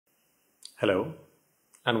Hello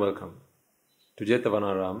and welcome to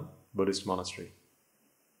Jetavanaram Buddhist Monastery.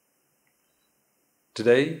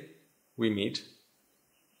 Today we meet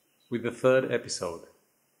with the third episode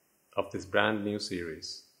of this brand new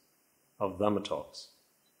series of Dhamma Talks.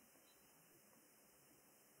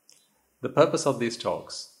 The purpose of these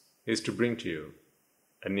talks is to bring to you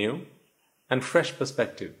a new and fresh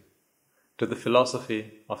perspective to the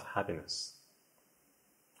philosophy of happiness.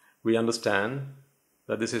 We understand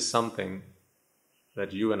that this is something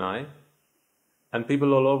that you and I and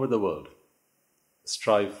people all over the world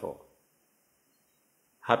strive for.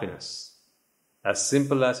 Happiness, as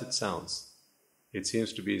simple as it sounds, it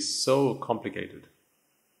seems to be so complicated,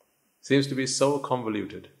 seems to be so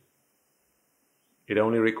convoluted. It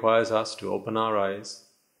only requires us to open our eyes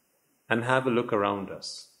and have a look around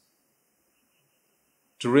us,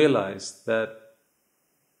 to realize that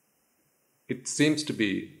it seems to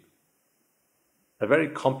be a very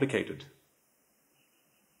complicated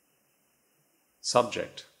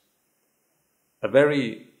subject, a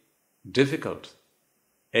very difficult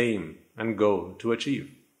aim and goal to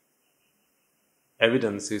achieve.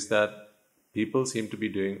 Evidence is that people seem to be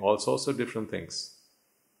doing all sorts of different things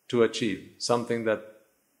to achieve something that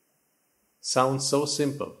sounds so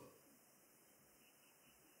simple.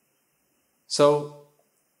 So,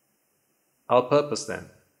 our purpose then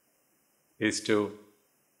is to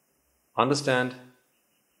understand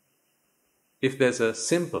if there's a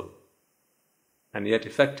simple and yet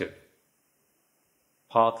effective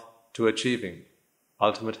path to achieving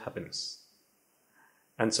ultimate happiness.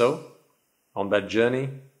 And so, on that journey,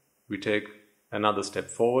 we take another step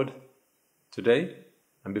forward today,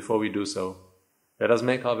 and before we do so, let us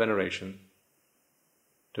make our veneration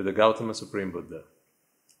to the Gautama Supreme Buddha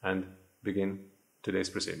and begin today's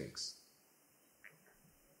proceedings.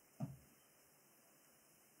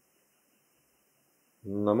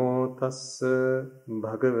 Namo tassa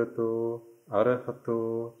bhagavato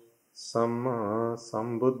arahato samma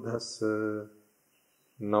sambuddhassa.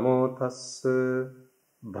 Namo tassa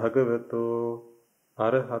bhagavato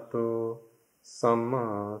arahato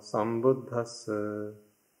samma sambuddhassa.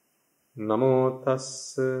 Namo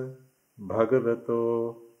tassa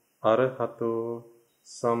bhagavato arahato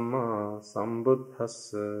samma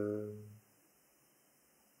sambuddhassa.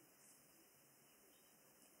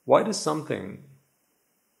 Why does something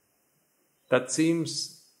that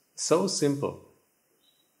seems so simple,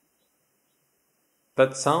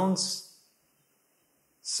 that sounds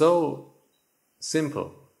so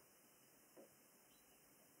simple,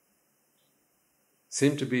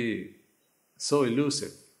 seem to be so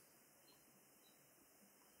elusive?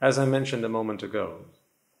 As I mentioned a moment ago,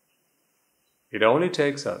 it only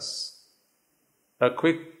takes us a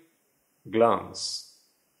quick glance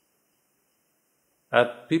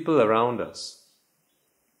at people around us,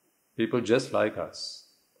 people just like us,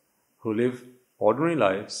 who live ordinary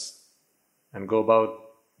lives and go about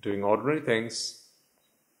doing ordinary things.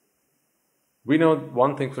 We know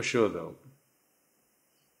one thing for sure, though,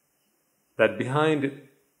 that behind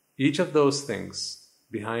each of those things,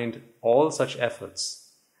 behind all such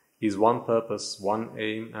efforts, is one purpose, one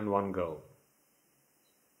aim, and one goal.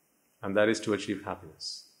 And that is to achieve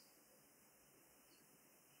happiness.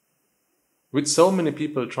 With so many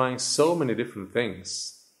people trying so many different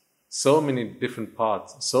things, so many different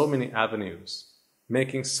paths, so many avenues,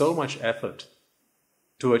 making so much effort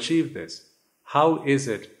to achieve this, how is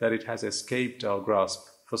it that it has escaped our grasp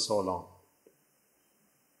for so long?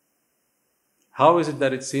 How is it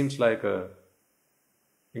that it seems like a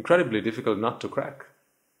incredibly difficult nut to crack?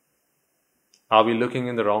 Are we looking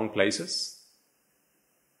in the wrong places?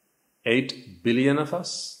 8 billion of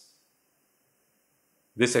us?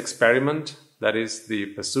 This experiment, that is the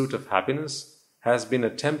pursuit of happiness, has been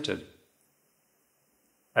attempted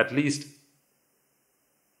at least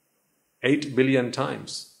 8 billion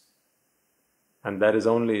times. And that is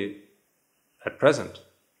only at present.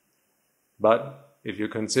 But if you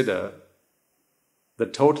consider the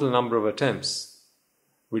total number of attempts,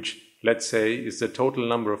 which, let's say, is the total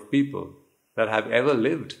number of people that have ever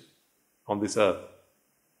lived on this earth,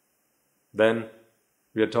 then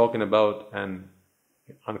we are talking about an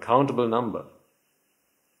uncountable number.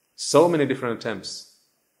 So many different attempts,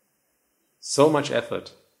 so much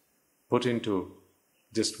effort put into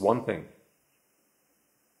just one thing.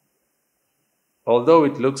 Although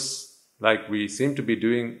it looks like we seem to be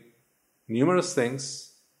doing numerous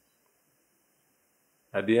things,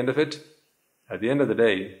 at the end of the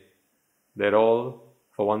day, they're all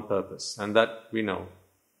for one purpose, and that we know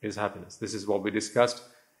is happiness. This is what we discussed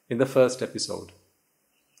in the first episode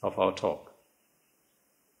of our talk.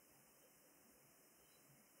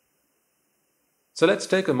 So let's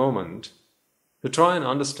take a moment to try and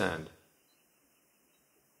understand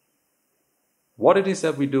what it is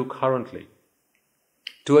that we do currently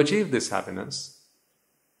to achieve this happiness,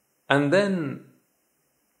 and then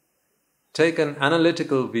take an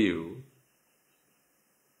analytical view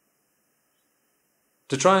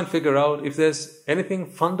to try and figure out if there's anything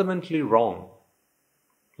fundamentally wrong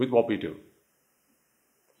with what we do.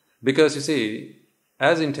 Because you see,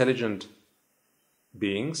 as intelligent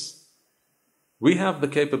beings, we have the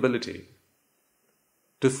capability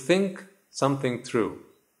to think something through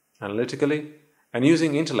analytically, and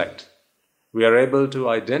using intellect, we are able to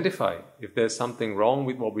identify if there's something wrong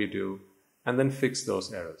with what we do and then fix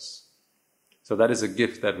those errors. So that is a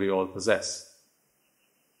gift that we all possess.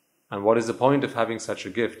 And what is the point of having such a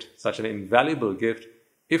gift, such an invaluable gift,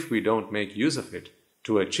 if we don't make use of it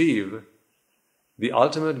to achieve the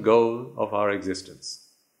ultimate goal of our existence?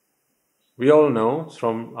 We all know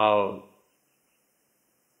from our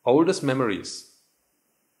oldest memories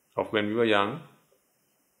of when we were young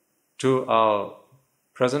to our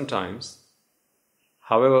present times,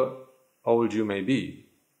 however old you may be,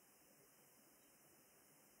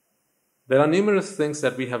 there are numerous things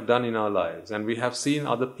that we have done in our lives and we have seen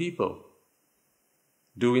other people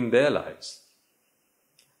do in their lives.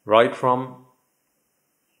 Right from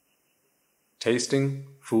tasting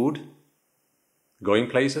food, going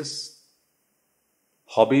places,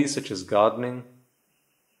 hobbies such as gardening,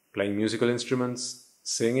 playing musical instruments,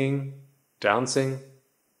 singing, dancing,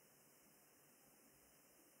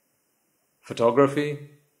 photography,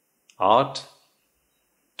 art,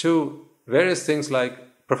 to various things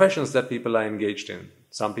like professions that people are engaged in.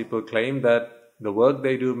 Some people claim that the work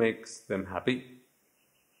they do makes them happy.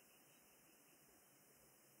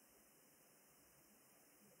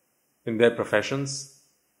 In their professions,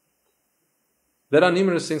 there are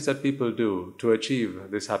numerous things that people do to achieve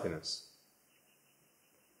this happiness.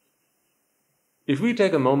 If we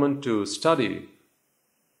take a moment to study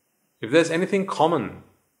if there's anything common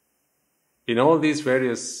in all these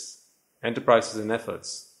various enterprises and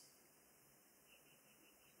efforts,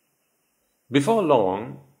 before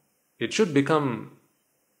long, it should become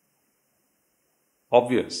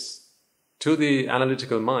obvious to the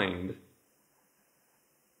analytical mind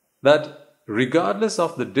that regardless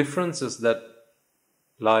of the differences that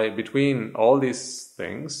lie between all these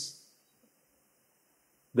things,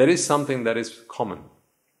 there is something that is common.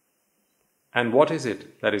 And what is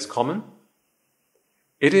it that is common?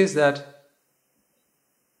 It is that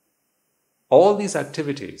all these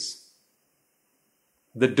activities,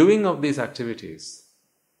 the doing of these activities,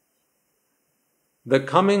 the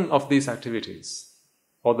coming of these activities,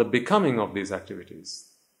 or the becoming of these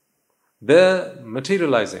activities, their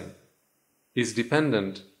materializing is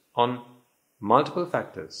dependent on multiple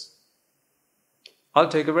factors. I'll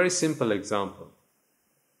take a very simple example.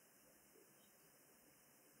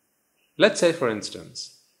 Let's say, for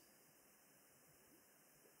instance,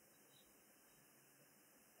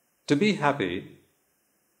 to be happy,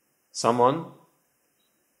 someone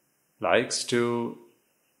likes to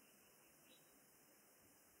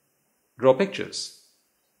draw pictures.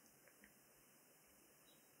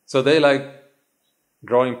 So they like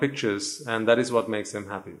drawing pictures, and that is what makes them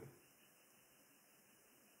happy.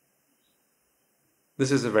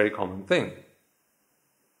 This is a very common thing.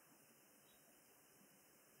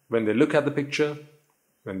 When they look at the picture,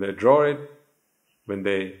 when they draw it, when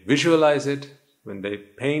they visualize it, when they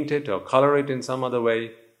paint it or color it in some other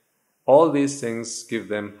way, all these things give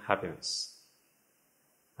them happiness.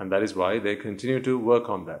 And that is why they continue to work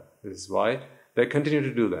on that. This is why they continue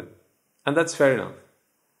to do that. And that's fair enough.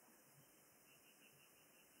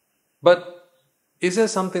 But is there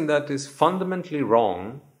something that is fundamentally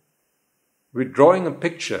wrong with drawing a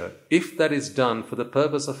picture if that is done for the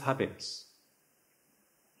purpose of happiness?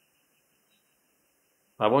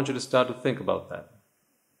 I want you to start to think about that.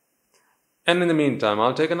 And in the meantime,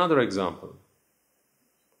 I'll take another example.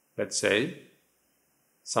 Let's say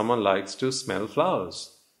someone likes to smell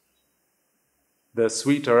flowers, the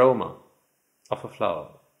sweet aroma of a flower,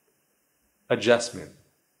 a jasmine.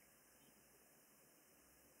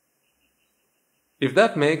 If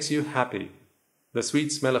that makes you happy, the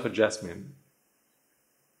sweet smell of a jasmine,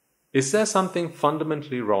 is there something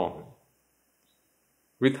fundamentally wrong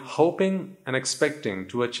with hoping and expecting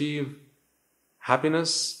to achieve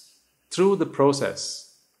happiness through the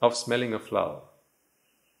process of smelling a flower?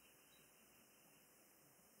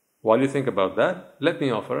 While you think about that, let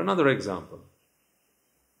me offer another example.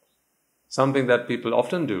 Something that people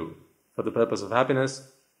often do for the purpose of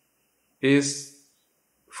happiness is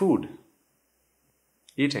food,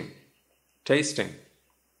 eating, tasting.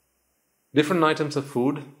 Different items of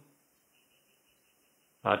food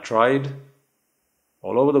are tried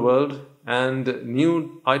all over the world, and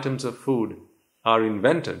new items of food are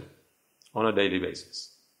invented on a daily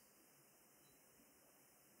basis.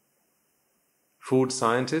 Food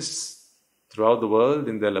scientists throughout the world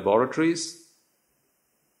in their laboratories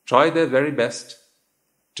try their very best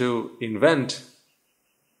to invent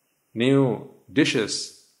new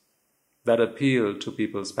dishes that appeal to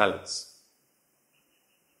people's palates.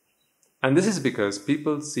 And this is because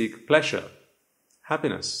people seek pleasure,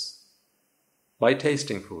 happiness, by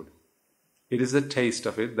tasting food. It is the taste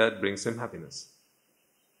of it that brings them happiness.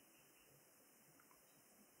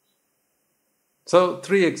 So,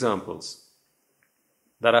 3 examples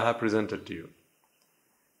that I have presented to you.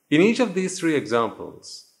 In each of these 3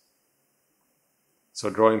 examples, so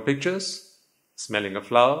drawing pictures, smelling a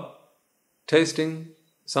flower, tasting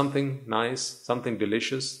something nice, something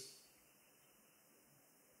delicious,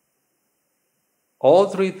 all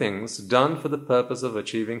 3 things done for the purpose of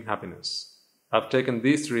achieving happiness. I've taken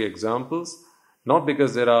these 3 examples, not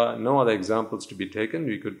because there are no other examples to be taken.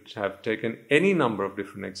 We could have taken any number of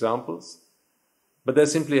different examples, but they're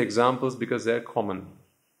simply examples because they're common.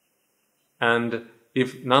 And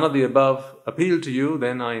if none of the above appeal to you,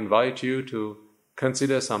 then I invite you to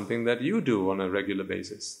consider something that you do on a regular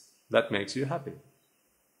basis that makes you happy.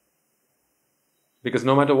 Because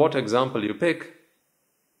no matter what example you pick,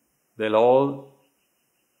 they'll all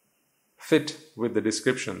fit with the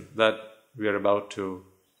description that we are about to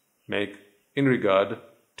make in regard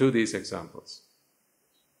to these examples.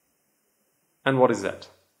 And what is that?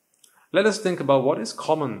 Let us think about what is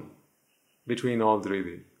common between all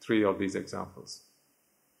 3 of these examples.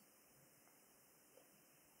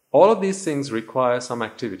 All of these things require some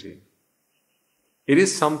activity. It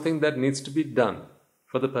is something that needs to be done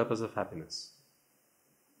for the purpose of happiness.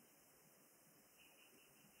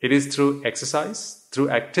 It is through exercise, through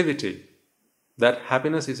activity, that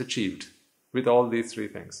happiness is achieved with all these 3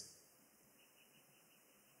 things.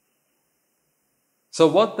 So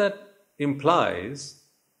what that implies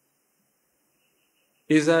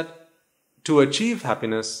is that to achieve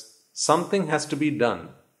happiness, something has to be done.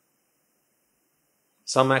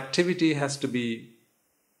 Some activity has to be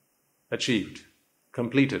achieved,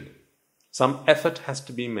 completed. Some effort has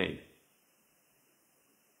to be made.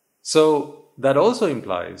 So that also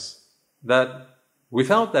implies that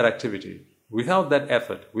without that activity, without that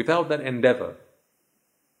effort, without that endeavor,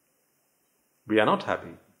 we are not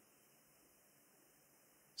happy.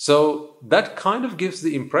 So that kind of gives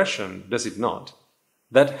the impression, does it not,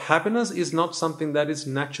 that happiness is not something that is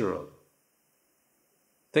natural.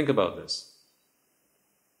 Think about this.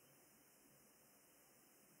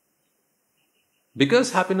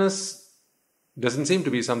 Because happiness doesn't seem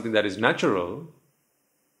to be something that is natural,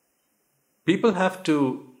 people have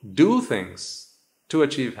to do things to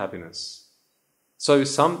achieve happiness. So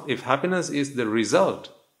if happiness is the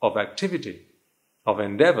result of activity, of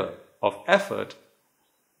endeavor, of effort,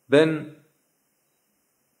 then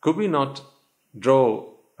could we not draw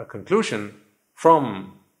a conclusion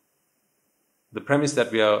from the premise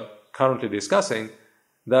that we are currently discussing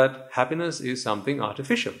that happiness is something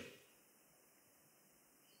artificial?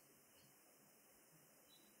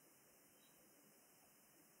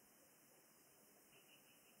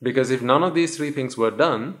 Because if none of these 3 things were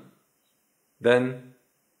done, then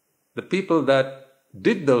the people that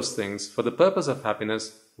did those things for the purpose of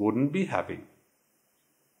happiness wouldn't be happy.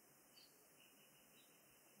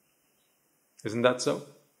 Isn't that so?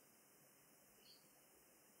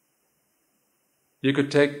 You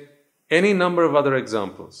could take any number of other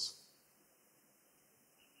examples,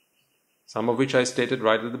 some of which I stated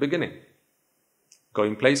right at the beginning.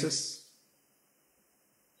 Going places,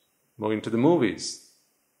 going to the movies,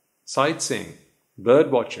 sightseeing,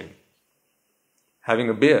 bird watching, having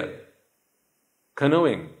a beer,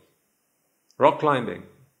 canoeing, rock climbing,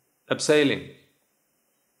 abseiling,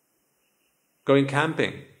 going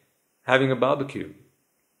camping, having a barbecue,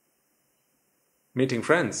 meeting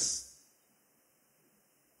friends,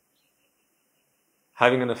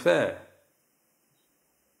 having an affair.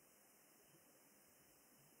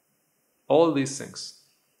 All these things.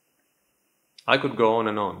 I could go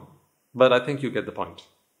on, but I think you get the point.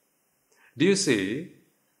 Do you see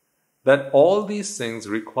that all these things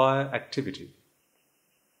require activity?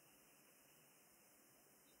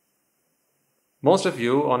 Most of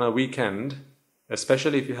you on a weekend,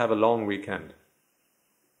 especially if you have a long weekend,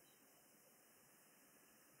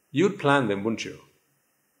 you'd plan them, wouldn't you?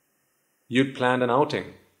 You'd plan an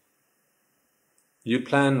outing. You'd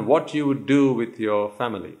plan what you would do with your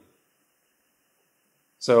family.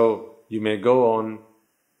 So you may go on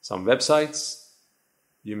some websites,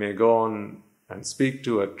 you may go on and speak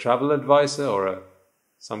to a travel advisor or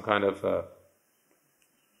some kind of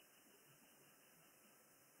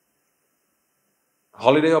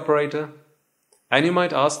holiday operator, and you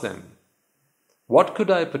might ask them, what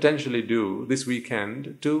could I potentially do this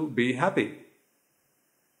weekend to be happy?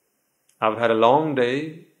 I've had a long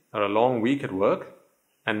day or a long week at work,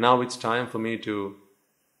 and now it's time for me to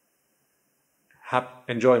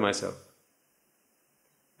enjoy myself.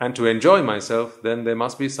 And to enjoy myself, then there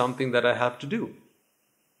must be something that I have to do.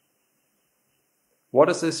 What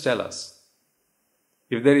does this tell us?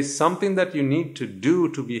 If there is something that you need to do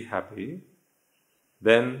to be happy,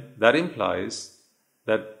 then that implies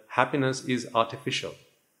that happiness is artificial.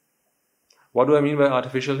 What do I mean by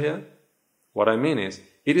artificial here? What I mean is,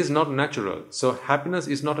 it is not natural. So happiness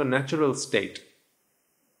is not a natural state.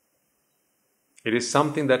 It is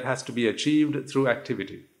something that has to be achieved through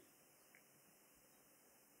activity.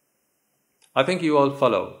 I think you all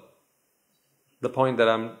follow the point that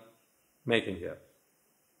I'm making here.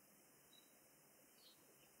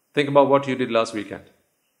 Think about what you did last weekend.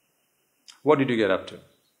 What did you get up to?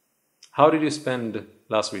 How did you spend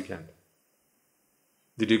last weekend?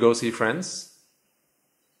 Did you go see friends?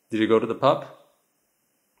 Did you go to the pub?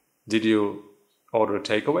 Did you order a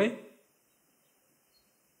takeaway?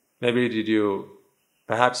 Maybe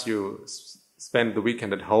perhaps you spend the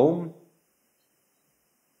weekend at home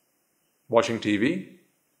watching TV?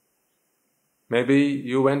 Maybe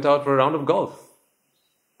you went out for a round of golf.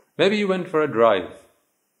 Maybe you went for a drive.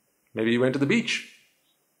 Maybe you went to the beach.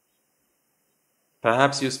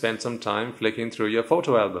 Perhaps you spent some time flicking through your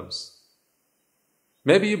photo albums.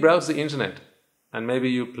 Maybe you browsed the internet, and maybe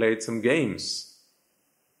you played some games.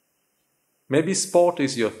 Maybe sport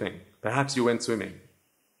is your thing. Perhaps you went swimming.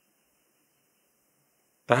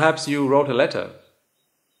 Perhaps you wrote a letter.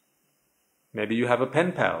 Maybe you have a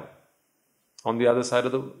pen pal on the other side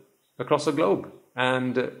across the globe,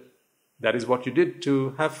 and that is what you did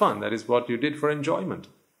to have fun. That is what you did for enjoyment.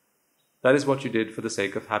 That is what you did for the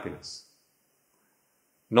sake of happiness.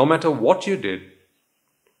 No matter what you did,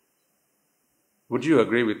 would you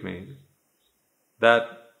agree with me that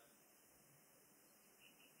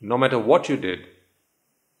no matter what you did,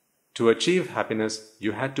 to achieve happiness,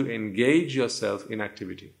 you had to engage yourself in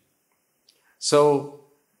activity? So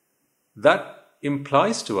that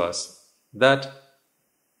implies to us that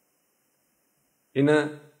in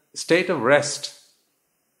a state of rest,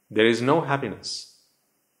 there is no happiness.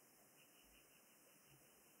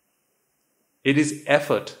 It is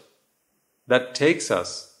effort that takes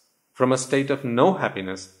us from a state of no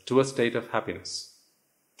happiness to a state of happiness.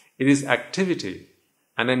 It is activity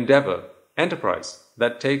and endeavor, enterprise,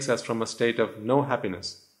 that takes us from a state of no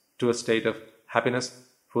happiness to a state of happiness,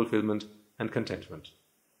 fulfillment, and contentment.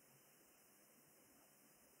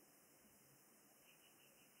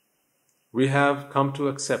 We have come to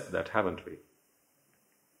accept that, haven't we?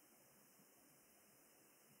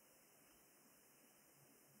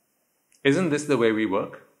 Isn't this the way we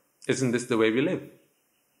work? Isn't this the way we live?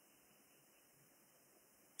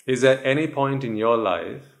 Is there any point in your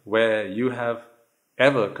life where you have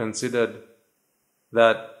ever considered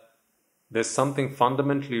that there's something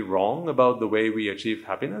fundamentally wrong about the way we achieve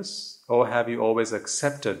happiness? Or have you always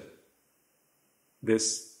accepted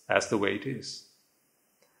this as the way it is?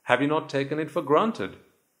 Have you not taken it for granted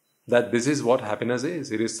that this is what happiness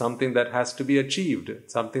is? It is something that has to be achieved,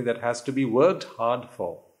 something that has to be worked hard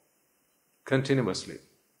for continuously.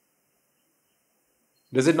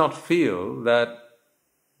 Does it not feel that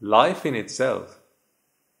life in itself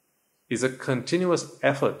is a continuous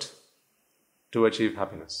effort to achieve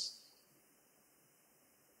happiness?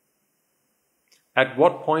 At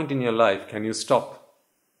what point in your life can you stop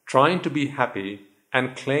trying to be happy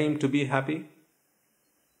and claim to be happy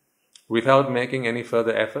without making any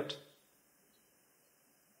further effort?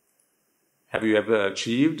 Have you ever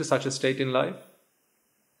achieved such a state in life?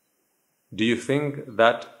 Do you think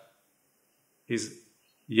that is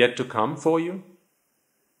yet to come for you?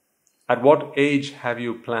 At what age have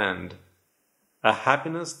you planned a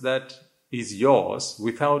happiness that is yours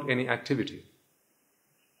without any activity?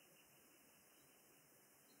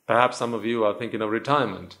 Perhaps some of you are thinking of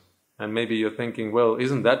retirement, and maybe you're thinking, well,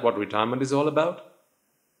 isn't that what retirement is all about?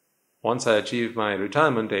 Once I achieve my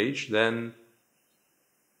retirement age, then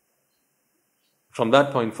from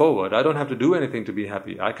that point forward, I don't have to do anything to be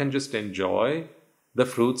happy. I can just enjoy the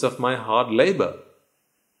fruits of my hard labor.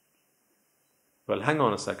 Well, hang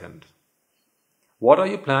on a second. What are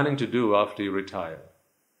you planning to do after you retire?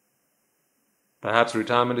 Perhaps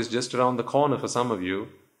retirement is just around the corner for some of you,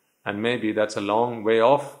 and maybe that's a long way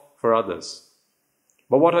off for others.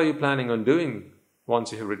 But what are you planning on doing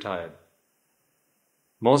once you have retired?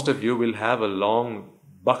 Most of you will have a long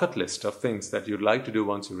bucket list of things that you'd like to do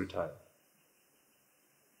once you retire.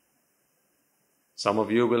 Some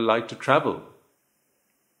of you will like to travel.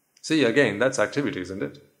 See, again, that's activity, isn't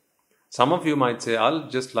it? Some of you might say, I'll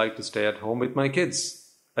just like to stay at home with my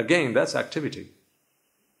kids. Again, that's activity.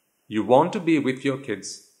 You want to be with your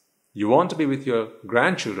kids. You want to be with your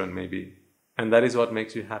grandchildren, maybe, and that is what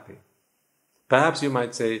makes you happy. Perhaps you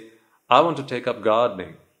might say, I want to take up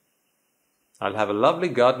gardening. I'll have a lovely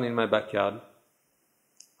garden in my backyard.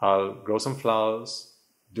 I'll grow some flowers,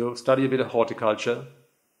 study a bit of horticulture,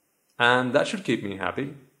 and that should keep me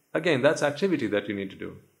happy. Again, that's activity that you need to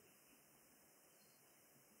do.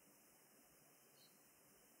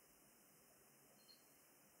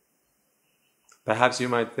 Perhaps you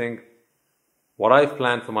might think, what I've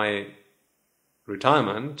planned for my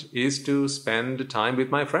retirement is to spend time with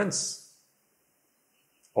my friends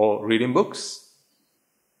or reading books.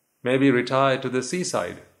 Maybe retire to the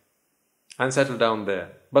seaside and settle down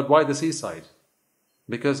there. But why the seaside?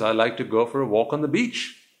 Because I like to go for a walk on the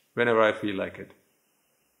beach whenever I feel like it.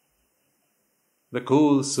 The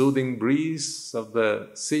cool, soothing breeze of the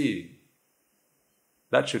sea,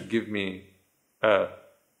 that should keep me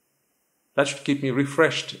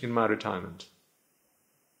refreshed in my retirement.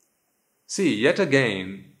 See, yet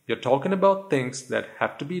again, you're talking about things that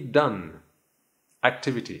have to be done.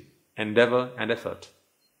 Activity, endeavor, and effort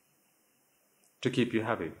to keep you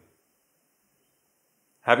happy.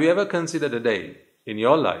 Have you ever considered a day in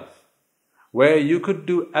your life where you could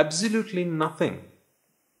do absolutely nothing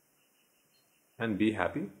and be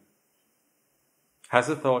happy? Has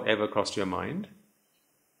a thought ever crossed your mind?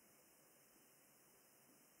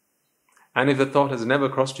 And if the thought has never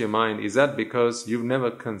crossed your mind, is that because you've never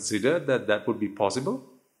considered that that would be possible?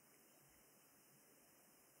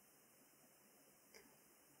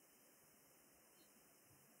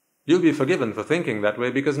 You'll be forgiven for thinking that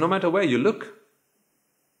way, because no matter where you look,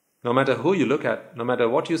 no matter who you look at, no matter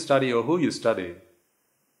what you study or who you study,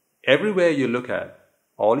 everywhere you look at,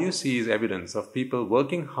 all you see is evidence of people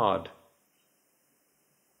working hard,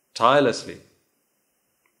 tirelessly,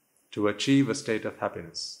 to achieve a state of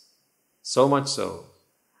happiness. So much so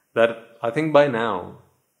that I think by now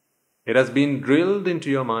it has been drilled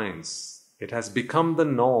into your minds. It has become the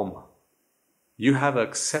norm. You have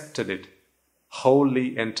accepted it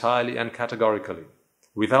wholly, entirely, and categorically,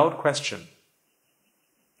 without question,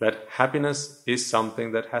 that happiness is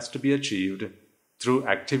something that has to be achieved through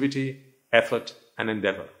activity, effort, and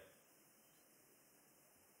endeavor.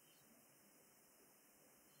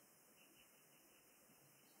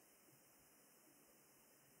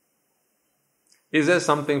 Is there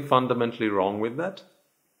something fundamentally wrong with that?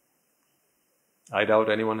 I doubt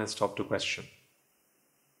anyone has stopped to question.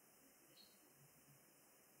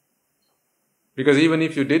 Because even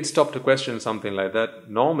if you did stop to question something like that,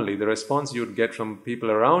 normally the response you would get from people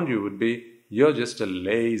around you would be, you're just a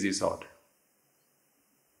lazy sod.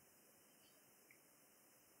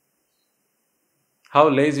 How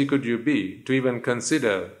lazy could you be to even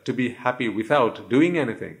consider to be happy without doing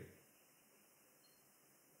anything?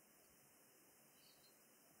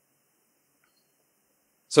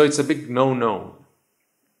 So it's a big no-no.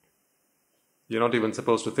 You're not even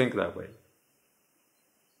supposed to think that way.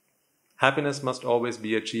 Happiness must always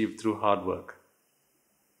be achieved through hard work.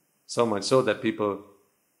 So much so that people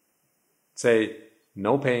say,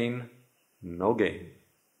 no pain, no gain.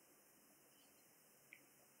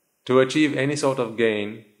 To achieve any sort of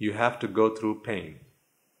gain, you have to go through pain.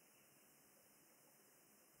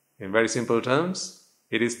 In very simple terms,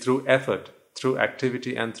 it is through effort, through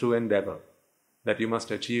activity, and through endeavor that you must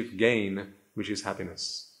achieve gain, which is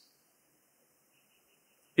happiness.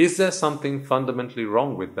 Is there something fundamentally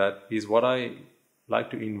wrong with that? Is what I like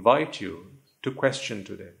to invite you to question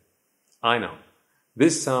today. I know,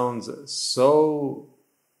 this sounds so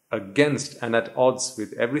against and at odds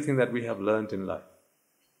with everything that we have learned in life.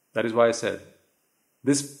 That is why I said,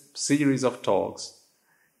 this series of talks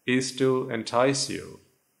is to entice you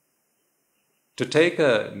to take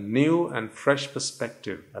a new and fresh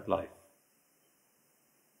perspective at life.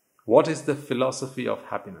 What is the philosophy of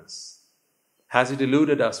happiness? Has it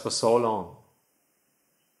eluded us for so long?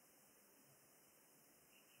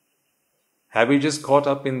 Have we just caught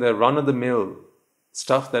up in the run-of-the-mill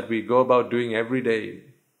stuff that we go about doing every day?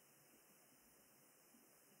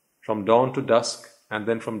 From dawn to dusk, and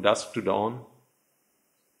then from dusk to dawn?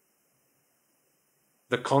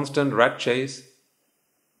 The constant rat chase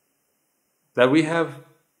that we have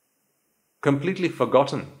completely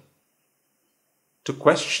forgotten to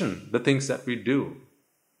question the things that we do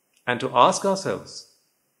and to ask ourselves,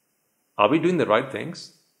 are we doing the right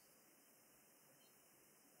things?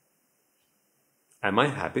 Am I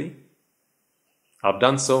happy? I've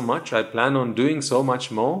done so much, I plan on doing so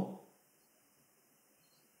much more.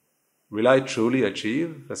 Will I truly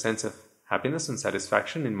achieve a sense of happiness and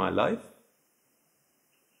satisfaction in my life?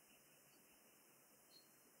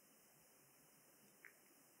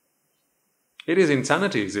 It is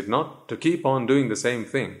insanity, is it not, to keep on doing the same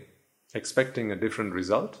thing, expecting a different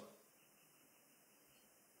result?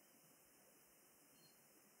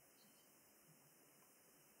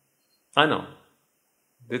 I know,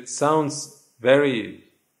 it sounds very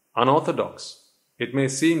unorthodox. It may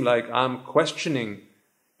seem like I'm questioning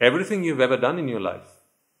everything you've ever done in your life.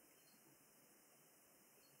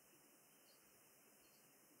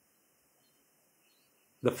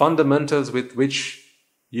 The fundamentals with which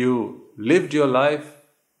you lived your life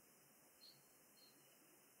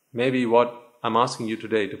may be what I'm asking you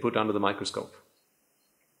today to put under the microscope.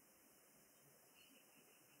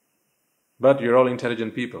 But you're all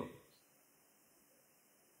intelligent people.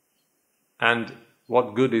 And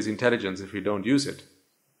what good is intelligence if we don't use it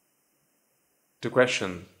to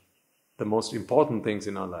question the most important things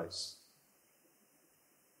in our lives?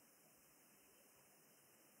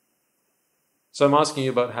 So I'm asking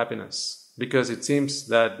you about happiness, because it seems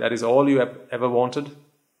that that is all you have ever wanted.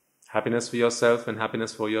 Happiness for yourself and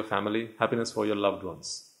happiness for your family, happiness for your loved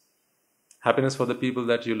ones. Happiness for the people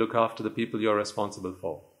that you look after, the people you're responsible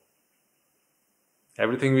for.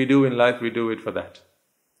 Everything we do in life, we do it for that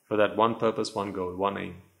one purpose, one goal, one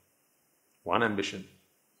aim, one ambition.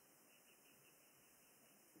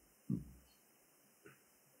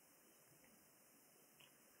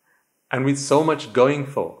 And with so much going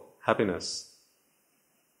for happiness,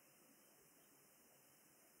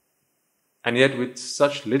 and yet with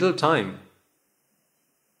such little time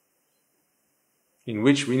in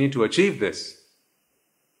which we need to achieve this,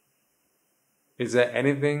 is there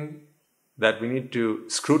anything that we need to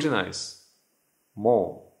scrutinize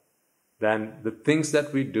more than the things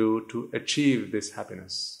that we do to achieve this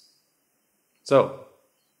happiness? So,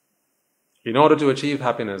 in order to achieve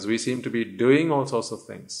happiness, we seem to be doing all sorts of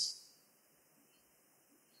things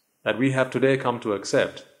that we have today come to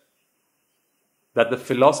accept that the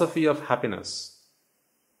philosophy of happiness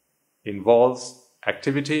involves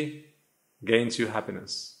activity gains you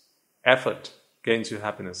happiness, effort gains you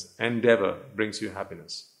happiness, endeavor brings you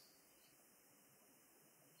happiness.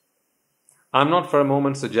 I'm not for a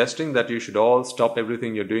moment suggesting that you should all stop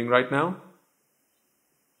everything you're doing right now,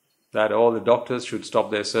 that all the doctors should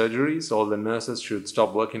stop their surgeries, all the nurses should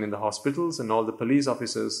stop working in the hospitals, and all the police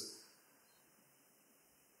officers,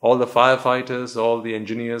 all the firefighters, all the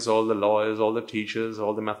engineers, all the lawyers, all the teachers,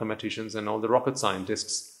 all the mathematicians, and all the rocket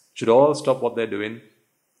scientists should all stop what they're doing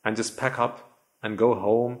and just pack up and go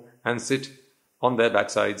home and sit on their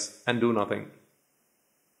backsides and do nothing.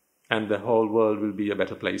 And the whole world will be a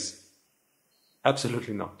better place.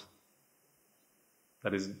 Absolutely not.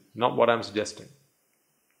 That is not what I'm suggesting.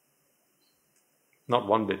 Not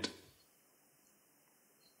one bit.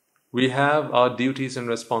 We have our duties and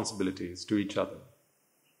responsibilities to each other.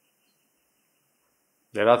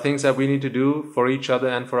 There are things that we need to do for each other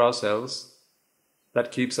and for ourselves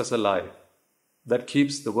that keeps us alive, that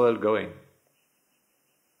keeps the world going.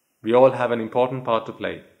 We all have an important part to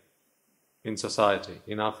play in society,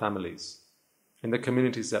 in our families, in the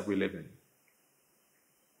communities that we live in.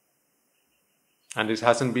 And it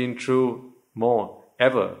hasn't been true more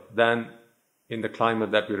ever than in the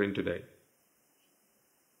climate that we're in today.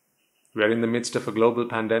 We are in the midst of a global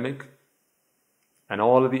pandemic, and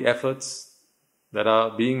all of the efforts that are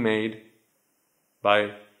being made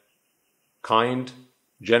by kind,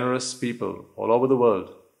 generous people all over the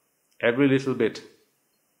world, every little bit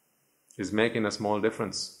is making a small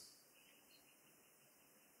difference.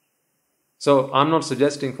 So I'm not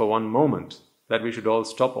suggesting for one moment that we should all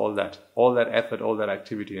stop all that effort, all that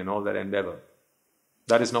activity, and all that endeavor.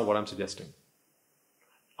 That is not what I'm suggesting.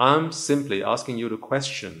 I'm simply asking you to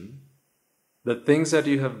question the things that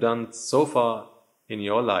you have done so far in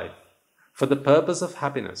your life for the purpose of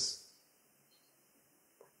happiness.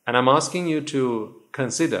 And I'm asking you to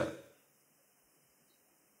consider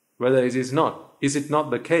whether is it not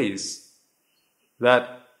the case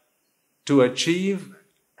that to achieve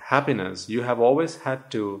happiness, you have always had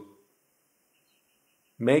to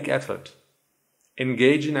make effort,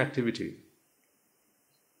 engage in activity.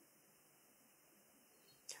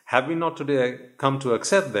 Have we not today come to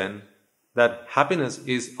accept then that happiness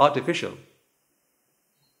is artificial?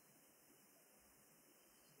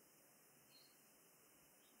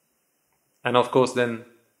 And of course then,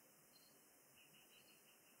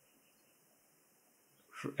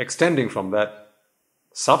 extending from that,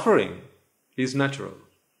 suffering is natural.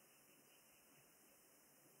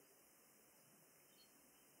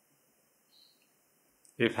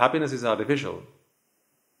 If happiness is artificial,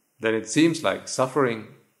 then it seems like suffering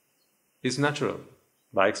is natural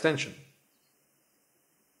by extension.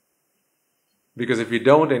 Because if we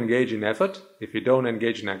don't engage in effort, if we don't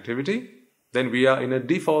engage in activity, then we are in a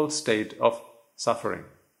default state of suffering.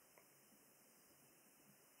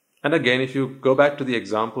 And again, if you go back to the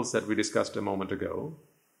examples that we discussed a moment ago,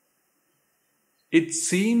 it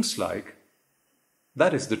seems like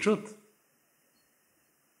that is the truth.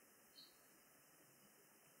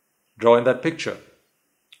 Drawing that picture,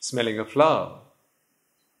 smelling a flower,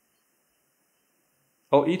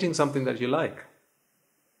 or eating something that you like.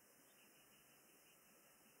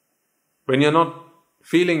 When you're not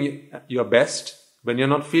feeling your best, when you're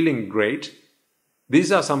not feeling great,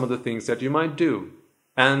 these are some of the things that you might do.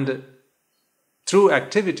 And through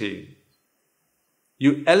activity,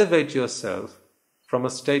 you elevate yourself from a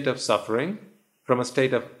state of suffering, from a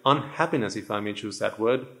state of unhappiness, if I may choose that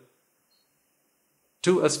word,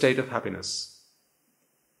 to a state of happiness.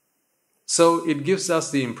 So it gives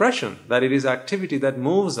us the impression that it is activity that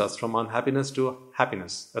moves us from unhappiness to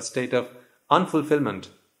happiness, a state of unfulfillment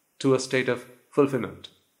to a state of fulfillment.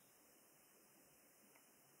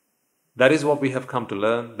 That is what we have come to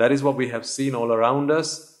learn, that is what we have seen all around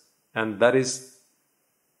us, and that is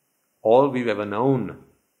all we've ever known.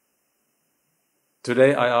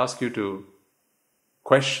 Today I ask you to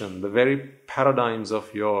question the very paradigms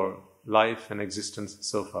of your life and existence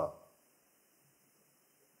so far.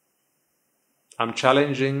 I'm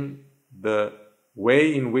challenging the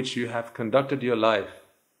way in which you have conducted your life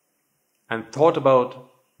and thought about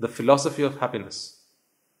the philosophy of happiness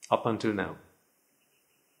up until now.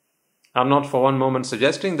 I'm not for one moment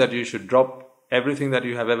suggesting that you should drop everything that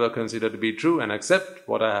you have ever considered to be true and accept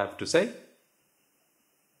what I have to say.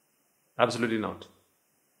 Absolutely not.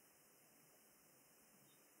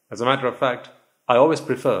 As a matter of fact, I always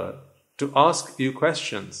prefer to ask you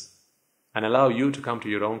questions and allow you to come to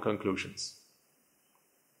your own conclusions.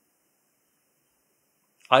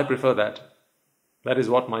 I prefer that. That is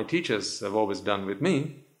what my teachers have always done with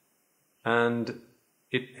me, and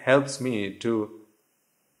it helps me to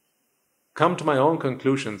come to my own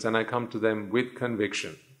conclusions, and I come to them with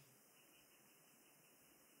conviction.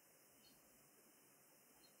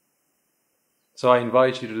 So I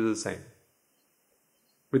invite you to do the same.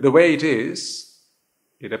 With the way it is,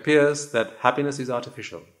 it appears that happiness is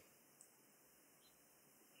artificial.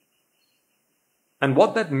 And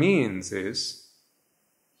what that means is,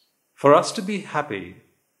 for us to be happy,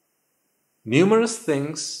 numerous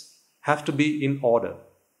things have to be in order.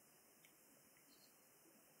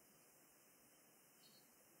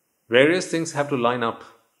 Various things have to line up.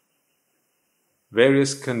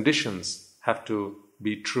 Various conditions have to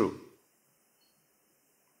be true.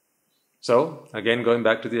 So, again going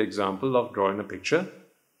back to the example of drawing a picture,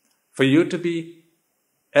 for you to be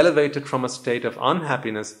elevated from a state of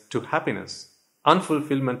unhappiness to happiness,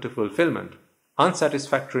 unfulfillment to fulfillment,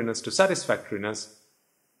 unsatisfactoriness to satisfactoriness,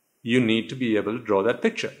 you need to be able to draw that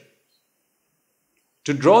picture.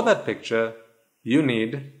 To draw that picture, you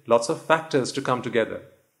need lots of factors to come together,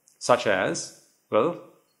 such as, well,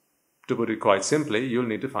 to put it quite simply, you'll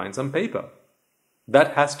need to find some paper.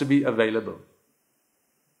 That has to be available.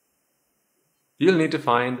 You'll need to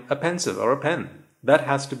find a pencil or a pen. That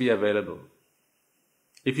has to be available.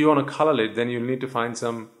 If you want to color it, then you'll need to find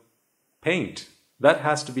some paint. That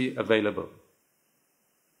has to be available.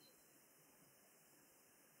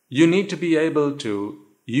 You need to be able to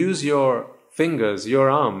use your fingers, your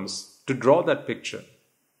arms, to draw that picture.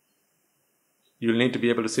 You'll need to be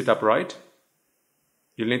able to sit upright.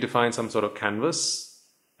 You'll need to find some sort of canvas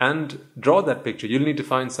and draw that picture. You'll need to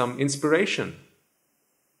find some inspiration.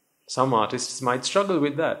 Some artists might struggle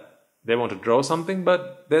with that. They want to draw something,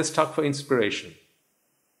 but they're stuck for inspiration.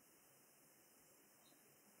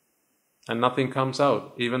 And nothing comes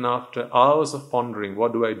out, even after hours of pondering,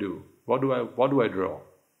 what do I do? What do I draw?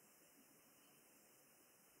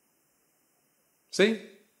 See?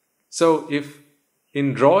 So if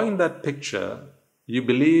in drawing that picture, you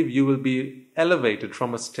believe you will be elevated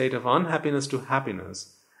from a state of unhappiness to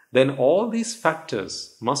happiness, then all these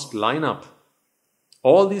factors must line up.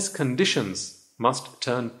 All these conditions must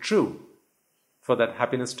turn true for that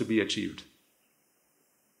happiness to be achieved.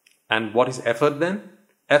 And what is effort then?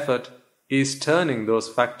 Effort is turning those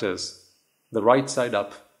factors the right side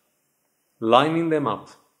up, lining them up,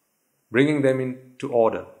 bringing them into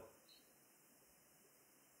order.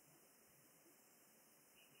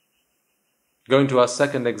 Going to our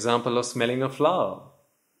second example of smelling a flower.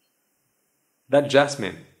 That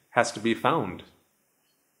jasmine has to be found.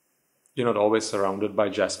 You're not always surrounded by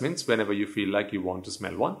jasmines whenever you feel like you want to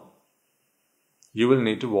smell one. You will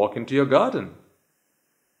need to walk into your garden.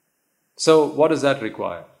 So what does that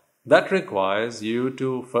require? That requires you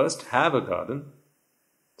to first have a garden.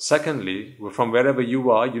 Secondly, from wherever you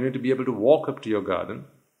are, you need to be able to walk up to your garden.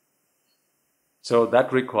 So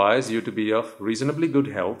that requires you to be of reasonably good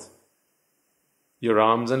health. Your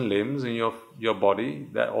arms and limbs and your body,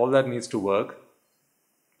 all that needs to work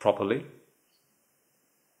properly.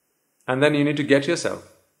 And then you need to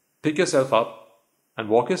pick yourself up and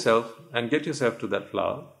walk yourself and get yourself to that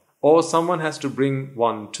flower. Or someone has to bring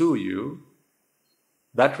one to you.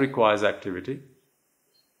 That requires activity.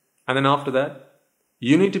 And then after that,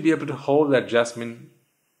 you need to be able to hold that jasmine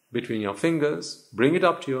between your fingers, bring it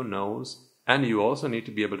up to your nose, and you also need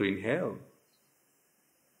to be able to inhale.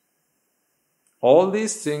 All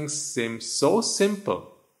these things seem so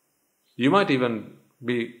simple. You might even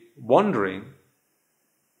be wondering,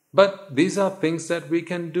 but these are things that we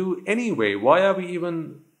can do anyway. Why are we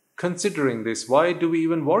even considering this? Why do we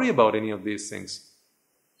even worry about any of these things?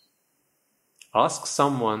 Ask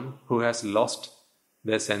someone who has lost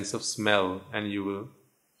their sense of smell and you will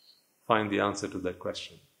find the answer to that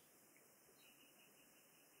question.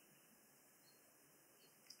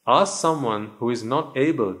 Ask someone who is not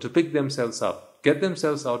able to pick themselves up, get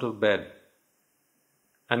themselves out of bed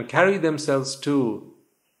and carry themselves to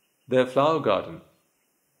their flower garden,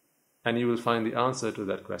 and you will find the answer to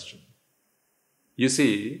that question. You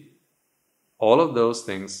see, all of those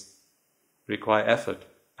things require effort,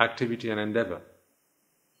 activity and endeavour.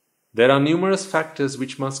 There are numerous factors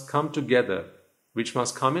which must come together, which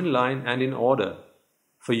must come in line and in order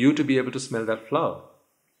for you to be able to smell that flower.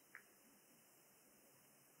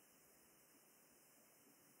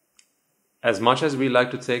 As much as we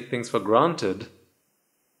like to take things for granted,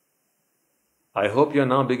 I hope you are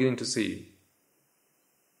now beginning to see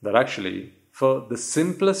that actually, for the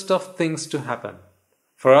simplest of things to happen,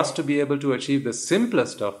 for us to be able to achieve the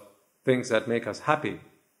simplest of things that make us happy,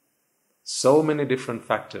 so many different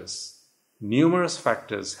factors, numerous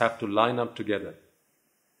factors have to line up together.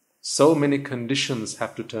 So many conditions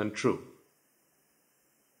have to turn true.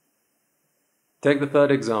 Take the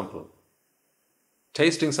third example.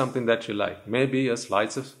 Tasting something that you like, maybe a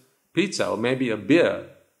slice of pizza, or maybe a beer,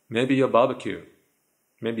 maybe your barbecue,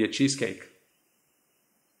 maybe a cheesecake,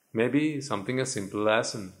 maybe something as simple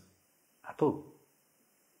as an apple.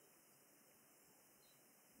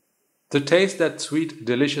 To taste that sweet,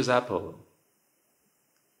 delicious apple,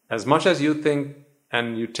 as much as you think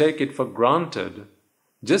and you take it for granted,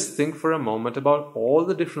 just think for a moment about all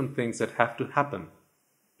the different things that have to happen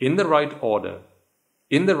in the right order,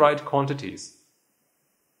 in the right quantities,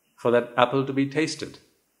 for that apple to be tasted.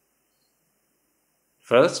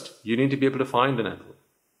 First, you need to be able to find an apple.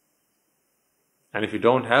 And if you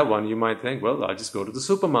don't have one, you might think, well, I'll just go to the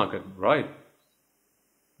supermarket, right?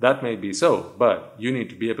 That may be so, but you need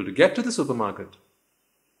to be able to get to the supermarket.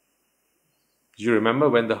 Do you remember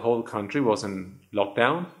when the whole country was in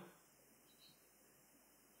lockdown?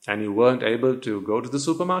 And you weren't able to go to the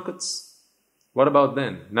supermarkets? What about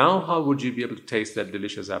then? Now how would you be able to taste that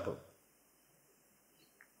delicious apple?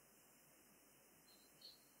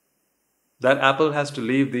 That apple has to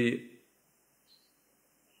leave the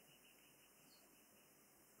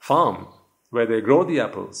farm where they grow the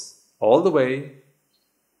apples all the way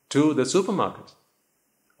to the supermarket.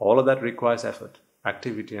 All of that requires effort,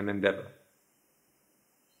 activity and endeavour.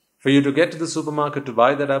 For you to get to the supermarket to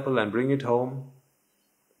buy that apple and bring it home,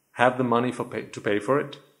 have the money to pay for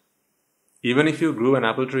it, even if you grew an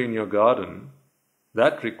apple tree in your garden,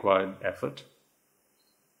 that required effort.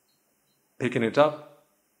 Picking it up,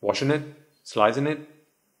 washing it, slicing it,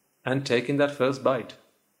 and taking that first bite.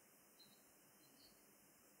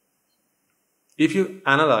 If you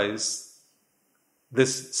analyze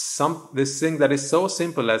this thing that is so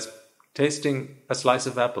simple as tasting a slice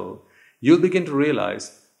of apple, you'll begin to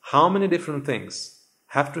realize how many different things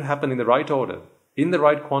have to happen in the right order, in the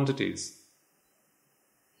right quantities,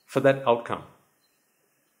 for that outcome.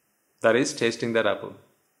 That is, tasting that apple.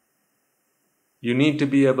 You need to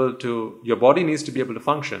be able to, your body needs to be able to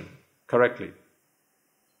function correctly.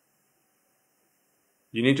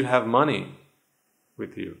 You need to have money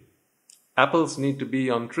with you. Apples need to be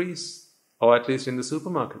on trees, or at least in the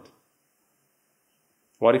supermarket.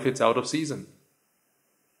 What if it's out of season?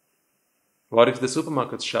 What if the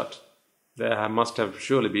supermarket's shut? There must have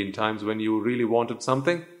surely been times when you really wanted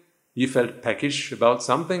something, you felt peckish about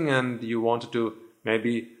something and you wanted to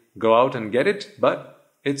maybe go out and get it,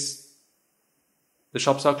 but the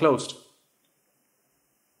shops are closed.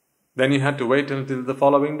 Then you had to wait until the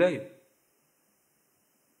following day.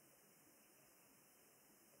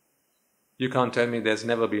 You can't tell me there's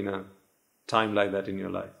never been a time like that in your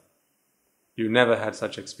life. You never had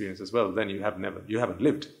such experience as well. Then you haven't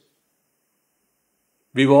lived.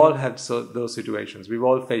 We've all had those situations. We've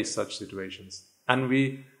all faced such situations.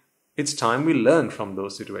 And it's time we learn from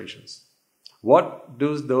those situations. What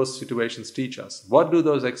do those situations teach us? What do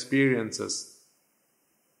those experiences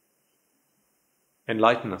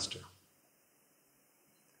enlighten us to?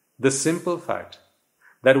 The simple fact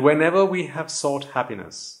that whenever we have sought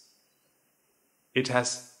happiness, it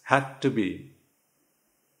has had to be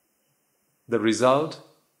the result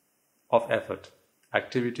of effort,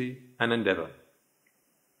 activity, and endeavor.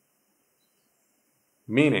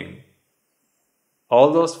 Meaning,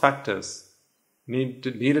 all those factors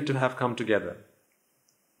needed to have come together.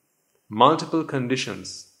 Multiple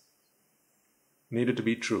conditions needed to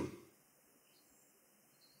be true.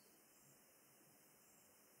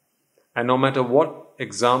 And no matter what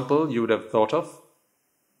example you would have thought of,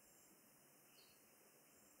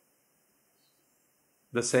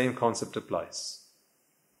 the same concept applies.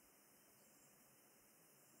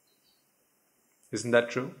 Isn't that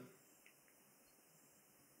true?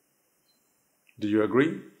 Do you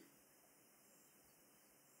agree?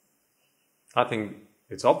 I think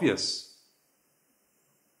it's obvious.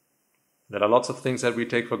 There are lots of things that we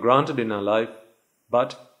take for granted in our life,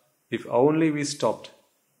 but if only we stopped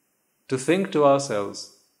to think to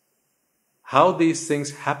ourselves how these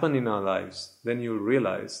things happen in our lives, then you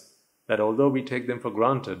realize that although we take them for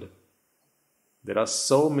granted, there are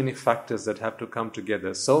so many factors that have to come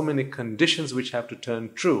together, so many conditions which have to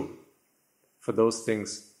turn true for those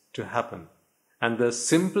things to happen. And the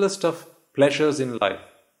simplest of pleasures in life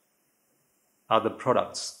are the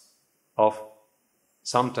products of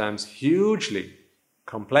sometimes hugely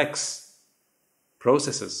complex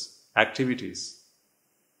processes, activities,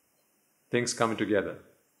 things coming together.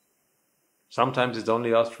 Sometimes it's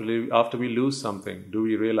only after we lose something do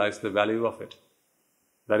we realize the value of it.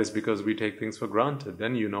 That is because we take things for granted.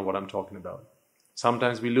 Then you know what I'm talking about.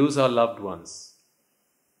 Sometimes we lose our loved ones,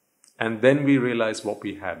 and then we realize what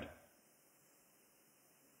we had.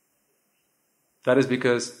 That is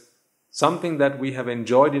because something that we have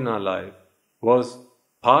enjoyed in our life was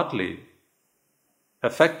partly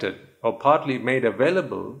affected or partly made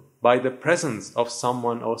available by the presence of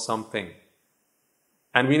someone or something.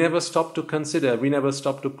 And we never stopped to consider, we never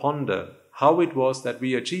stopped to ponder how it was that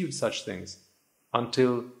we achieved such things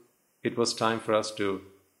until it was time for us to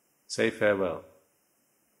say farewell.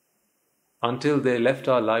 Until they left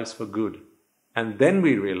our lives for good. And then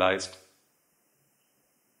we realized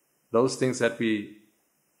those things that we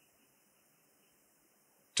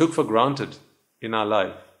took for granted in our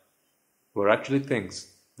life were actually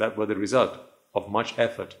things that were the result of much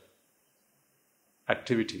effort,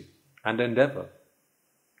 activity, and endeavor.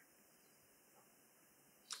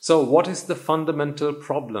 So, what is the fundamental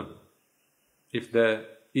problem, if there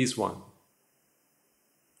is one,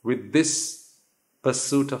 with this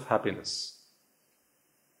pursuit of happiness?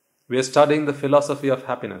 We are studying the philosophy of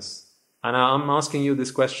happiness, and I'm asking you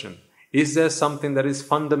this question. Is there something that is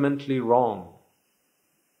fundamentally wrong?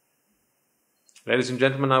 Ladies and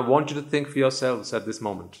gentlemen, I want you to think for yourselves at this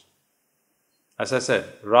moment. As I said,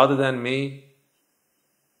 rather than me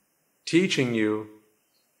teaching you,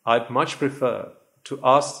 I'd much prefer to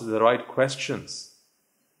ask the right questions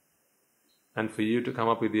and for you to come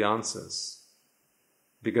up with the answers,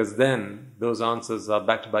 because then those answers are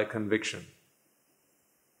backed by conviction.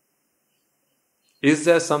 Is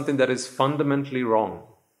there something that is fundamentally wrong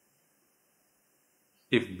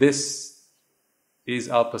if this is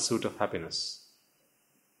our pursuit of happiness?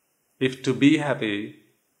 If to be happy,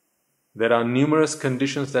 there are numerous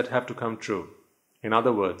conditions that have to come true. In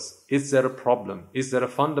other words, is there a problem? Is there a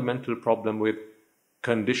fundamental problem with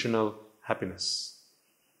conditional happiness?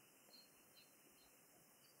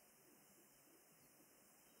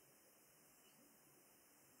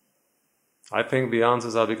 I think the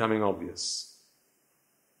answers are becoming obvious.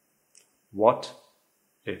 What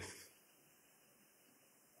if?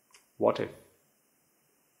 What if?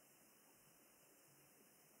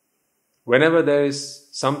 Whenever there is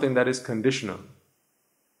something that is conditional,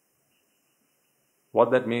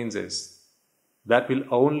 what that means is that will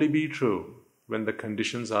only be true when the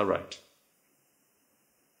conditions are right.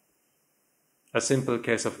 A simple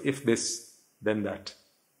case of if this, then that.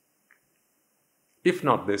 If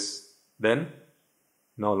not this, then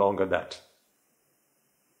no longer that.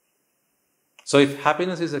 So if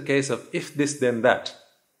happiness is a case of if this, then that,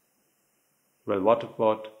 well, what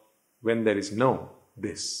about when there is no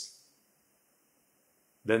this?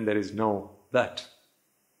 Then there is no that.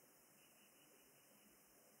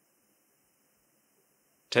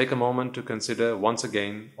 Take a moment to consider once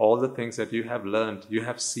again all the things that you have learned, you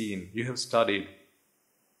have seen, you have studied.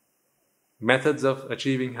 Methods of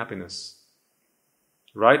achieving happiness.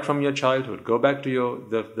 Right from your childhood, go back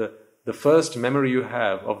to the first memory you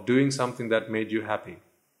have of doing something that made you happy,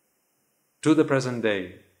 to the present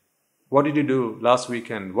day. What did you do last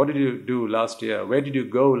weekend? What did you do last year? Where did you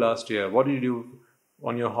go last year? What did you do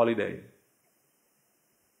on your holiday?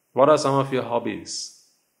 What are some of your hobbies?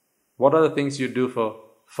 What are the things you do for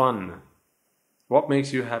fun? What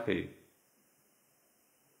makes you happy?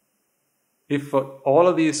 If for all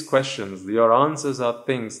of these questions, your answers are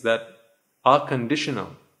things that are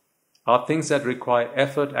conditional, are things that require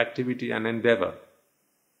effort, activity, and endeavor,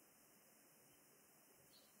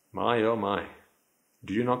 my oh my,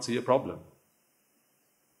 do you not see a problem?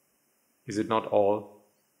 Is it not all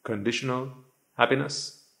conditional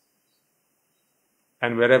happiness?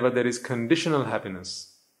 And wherever there is conditional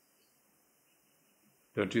happiness,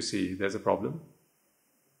 don't you see there's a problem?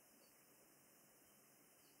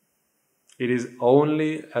 It is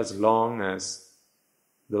only as long as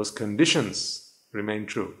those conditions remain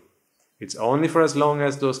true. It's only for as long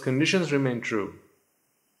as those conditions remain true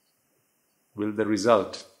will the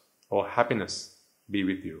result or happiness be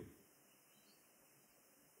with you.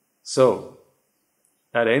 So,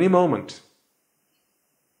 at any moment,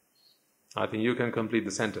 I think you can complete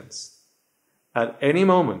the sentence. At any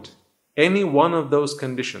moment, any one of those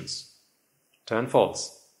conditions turn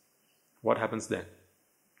false. What happens then?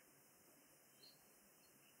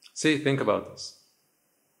 See, think about this.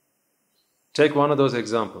 Take one of those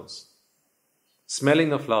examples.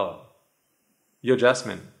 Smelling a flower, your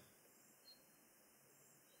jasmine.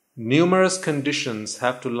 Numerous conditions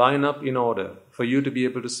have to line up in order for you to be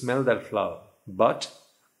able to smell that flower, but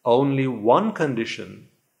only one condition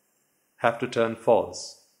have to turn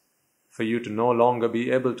false for you to no longer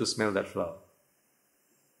be able to smell that flower.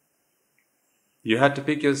 You had to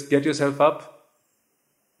get yourself up,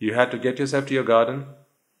 you had to get yourself to your garden,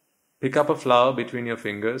 pick up a flower between your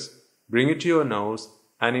fingers, bring it to your nose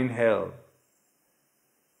and inhale.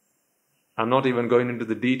 I'm not even going into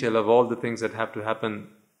the detail of all the things that have to happen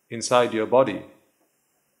inside your body.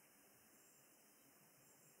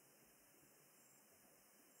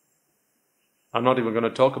 I'm not even going to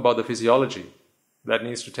talk about the physiology that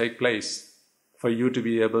needs to take place for you to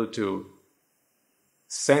be able to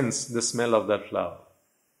sense the smell of that flower.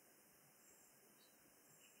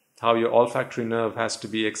 How your olfactory nerve has to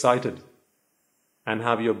be excited, and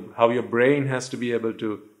how your brain has to be able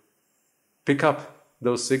to pick up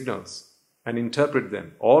those signals and interpret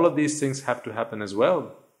them. All of these things have to happen as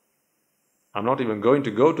well. I'm not even going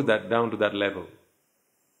to go down to that level.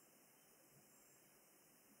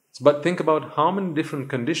 But think about how many different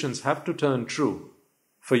conditions have to turn true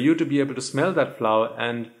for you to be able to smell that flower,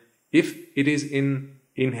 and if it is in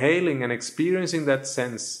inhaling and experiencing that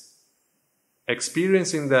sense,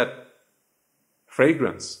 experiencing that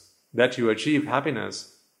fragrance, that you achieve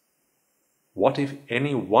happiness, what if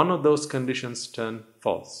any one of those conditions turn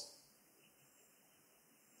false?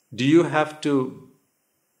 Do you have to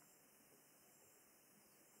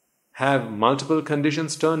have multiple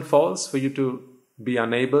conditions turn false for you to be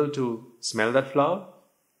unable to smell that flower?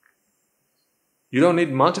 You don't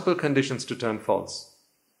need multiple conditions to turn false.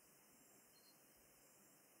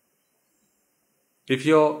 If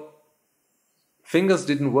your fingers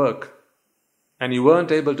didn't work and you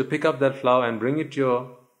weren't able to pick up that flower and bring it to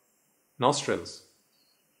your nostrils,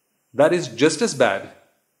 that is just as bad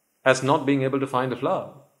as not being able to find a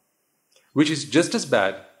flower, which is just as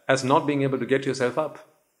bad as not being able to get yourself up,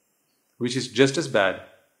 which is just as bad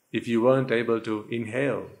if you weren't able to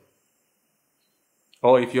inhale,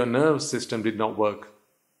 or if your nerve system did not work.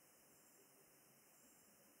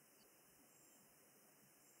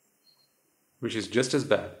 Which is just as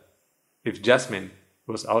bad if jasmine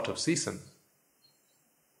was out of season.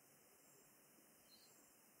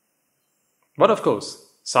 But of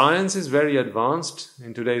course, science is very advanced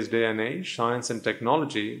in today's day and age, science and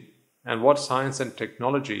technology, and what science and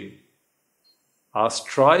technology are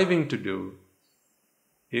striving to do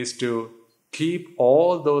is to keep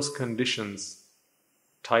all those conditions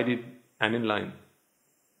tidied and in line,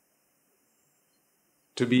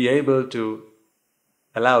 to be able to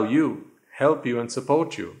allow you, help you and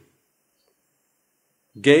support you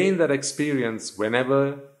gain that experience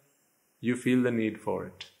whenever you feel the need for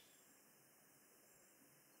it.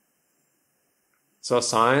 So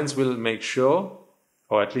science will make sure,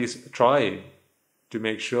 or at least try to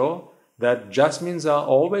make sure, that jasmines are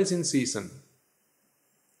always in season.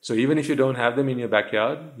 So even if you don't have them in your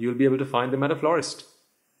backyard, you'll be able to find them at a florist,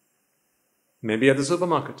 maybe at the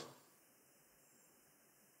supermarket.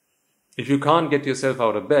 If you can't get yourself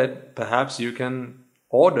out of bed, perhaps you can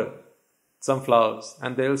order some flowers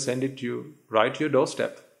and they'll send it to you right to your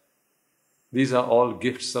doorstep. These are all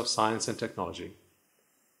gifts of science and technology.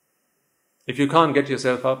 If you can't get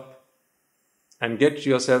yourself up and get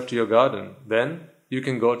yourself to your garden, then you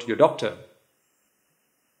can go to your doctor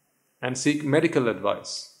and seek medical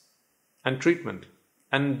advice and treatment,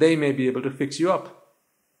 and they may be able to fix you up.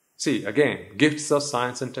 See, again, gifts of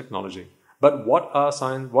science and technology. But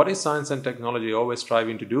what is science and technology always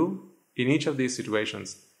striving to do in each of these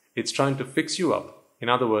situations? It's trying to fix you up. In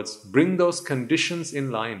other words, bring those conditions in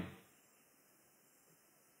line.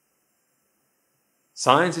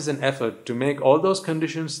 Science is an effort to make all those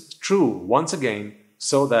conditions true once again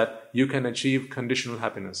so that you can achieve conditional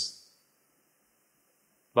happiness.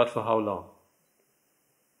 But for how long?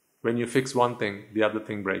 When you fix one thing, the other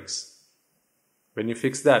thing breaks. When you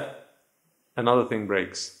fix that, another thing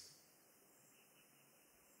breaks.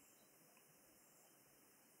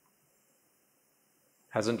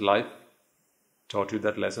 Hasn't life taught you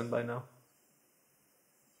that lesson by now?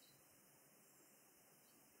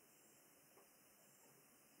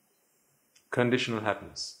 Conditional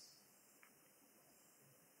happiness.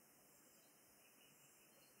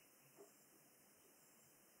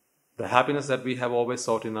 The happiness that we have always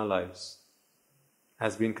sought in our lives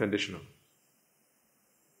has been conditional.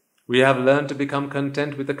 We have learned to become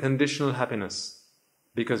content with a conditional happiness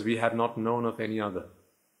because we have not known of any other.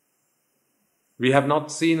 We have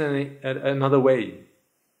not seen another way.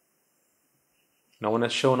 No one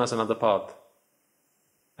has shown us another path.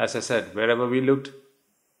 As I said, wherever we looked,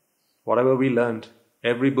 whatever we learned,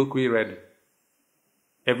 every book we read,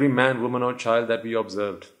 every man, woman or child that we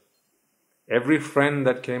observed, every friend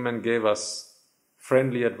that came and gave us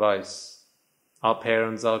friendly advice, our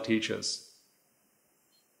parents, our teachers,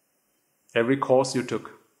 every course you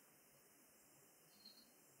took,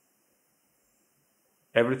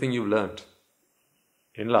 everything you've learned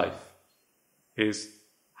in life is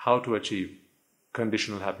how to achieve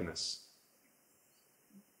conditional happiness.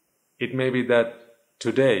 It may be that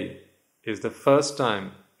today is the first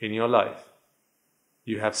time in your life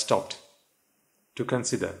you have stopped to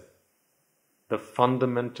consider the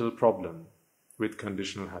fundamental problem with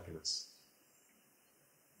conditional happiness.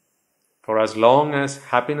 For as long as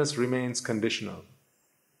happiness remains conditional,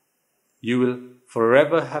 you will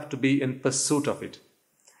forever have to be in pursuit of it.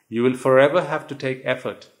 You will forever have to take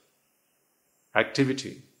effort,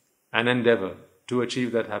 activity, and endeavor to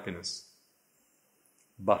achieve that happiness.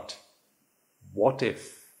 But what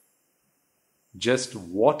if, just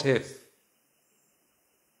what if,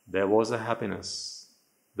 there was a happiness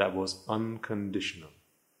that was unconditional?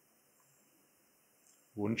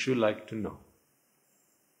 Wouldn't you like to know?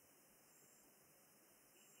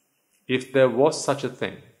 If there was such a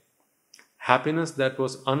thing, happiness that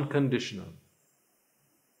was unconditional,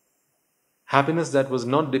 happiness that was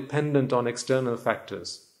not dependent on external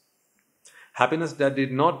factors, happiness that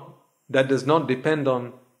does not depend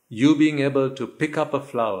on you being able to pick up a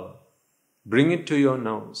flower, bring it to your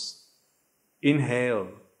nose, inhale,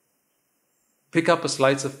 pick up a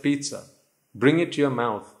slice of pizza, bring it to your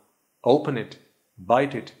mouth, open it,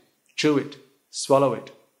 bite it, chew it, swallow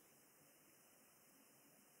it.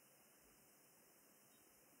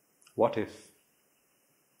 What if?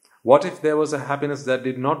 What if there was a happiness that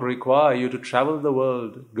did not require you to travel the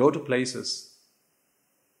world, go to places,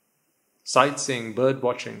 sightseeing, bird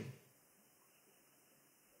watching?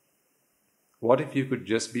 What if you could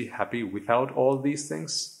just be happy without all these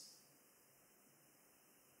things?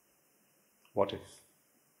 What if?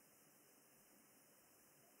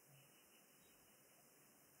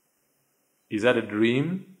 Is that a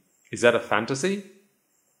dream? Is that a fantasy?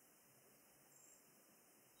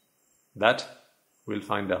 That we'll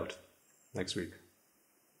find out next week.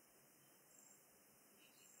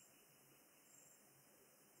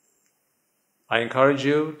 I encourage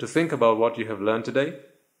you to think about what you have learned today.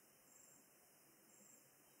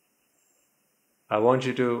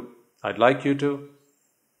 I'd like you to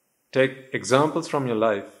take examples from your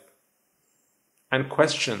life and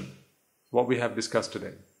question what we have discussed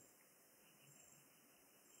today.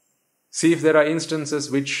 See if there are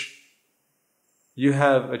instances which you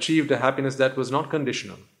have achieved a happiness that was not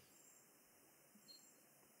conditional.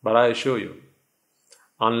 But I assure you,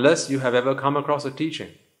 unless you have ever come across a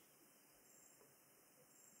teaching,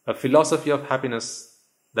 a philosophy of happiness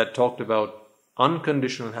that talked about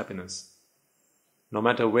unconditional happiness, no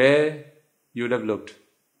matter where you would have looked,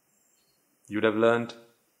 you would have learned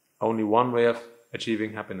only one way of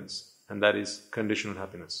achieving happiness, and that is conditional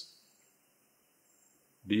happiness.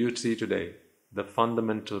 Do you see today the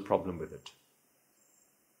fundamental problem with it?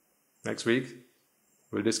 Next week,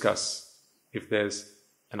 we'll discuss if there's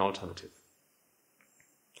an alternative.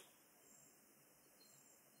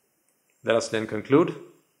 Let us then conclude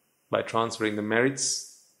by transferring the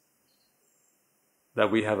merits that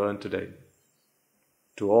we have earned today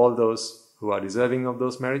to all those who are deserving of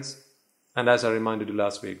those merits. And as I reminded you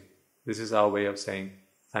last week, this is our way of saying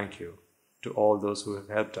thank you to all those who have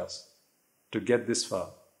helped us to get this far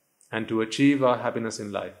and to achieve our happiness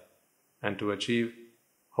in life and to achieve,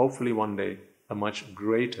 hopefully one day, a much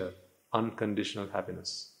greater unconditional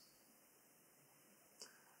happiness.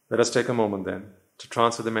 Let us take a moment then to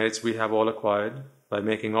transfer the merits we have all acquired by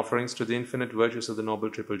making offerings to the infinite virtues of the Noble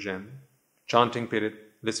Triple Gem, chanting Pirit,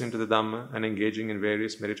 listening to the Dhamma, and engaging in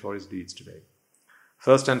various meritorious deeds today.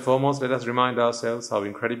 First and foremost, let us remind ourselves how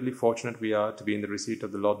incredibly fortunate we are to be in the receipt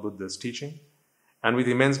of the Lord Buddha's teaching, and with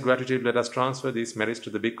immense gratitude let us transfer these merits to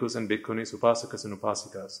the bhikkhus and bhikkhunis, upasakas and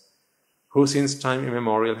upasikas, who since time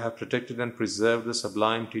immemorial have protected and preserved the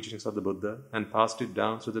sublime teachings of the Buddha and passed it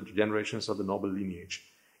down through the generations of the noble lineage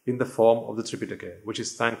in the form of the Tripitaka, which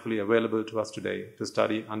is thankfully available to us today to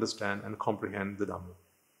study, understand and comprehend the Dhamma.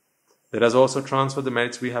 Let us also transfer the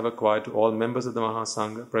merits we have acquired to all members of the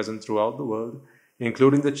Mahasangha present throughout the world,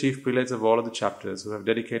 including the chief prelates of all of the chapters who have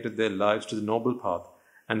dedicated their lives to the noble path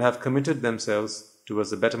and have committed themselves towards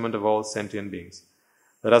the betterment of all sentient beings.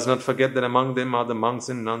 Let us not forget that among them are the monks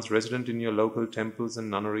and nuns resident in your local temples and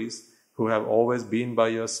nunneries who have always been by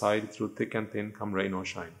your side through thick and thin, come rain or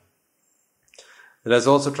shine. Let us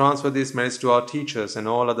also transfer these merits to our teachers and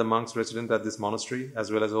all other monks resident at this monastery,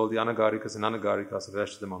 as well as all the anagarikas and anagarikas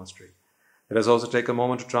attached to the monastery. Let us also take a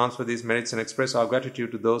moment to transfer these merits and express our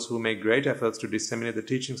gratitude to those who make great efforts to disseminate the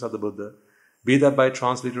teachings of the Buddha, be that by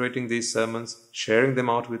transliterating these sermons, sharing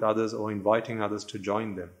them out with others, or inviting others to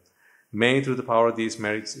join them. May, through the power of these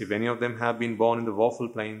merits, if any of them have been born in the woeful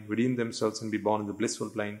plane, redeem themselves and be born in the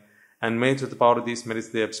blissful plane, and may, through the power of these merits,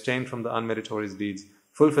 they abstain from the unmeritorious deeds,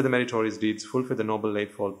 fulfill the meritorious deeds, fulfill the noble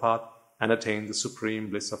eightfold path, and attain the supreme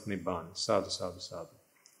bliss of Nibbana. Sadhu, sadhu, sadhu.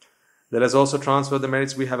 Let us also transfer the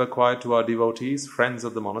merits we have acquired to our devotees, friends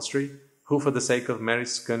of the monastery, who for the sake of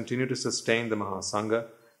merits continue to sustain the Mahasangha.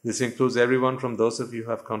 This includes everyone from those of you who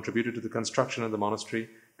have contributed to the construction of the monastery,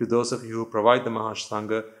 to those of you who provide the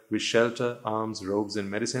Mahasangha with shelter, alms, robes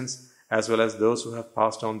and medicines, as well as those who have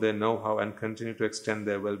passed on their know-how and continue to extend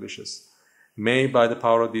their well-wishes. May, by the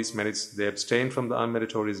power of these merits, they abstain from the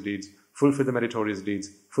unmeritorious deeds, fulfill the meritorious deeds,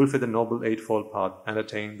 fulfill the noble eightfold path, and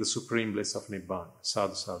attain the supreme bliss of Nibbana.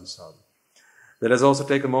 Sadhu, sadhu, sadhu. Let us also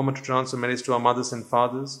take a moment to transfer merits to our mothers and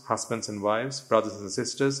fathers, husbands and wives, brothers and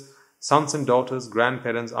sisters, sons and daughters,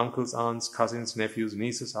 grandparents, uncles, aunts, cousins, nephews,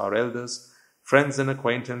 nieces, our elders, friends and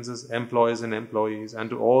acquaintances, employers and employees, and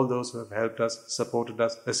to all those who have helped us, supported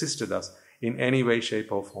us, assisted us in any way,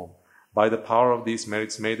 shape or form. By the power of these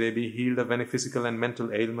merits, may they be healed of any physical and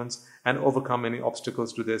mental ailments and overcome any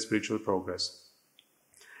obstacles to their spiritual progress.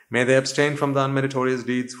 May they abstain from the unmeritorious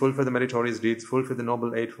deeds, fulfill the meritorious deeds, fulfill the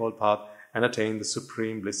noble eightfold path, and attain the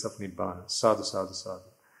supreme bliss of Nibbana. Sadhu, sadhu, sadhu.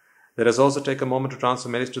 Let us also take a moment to transfer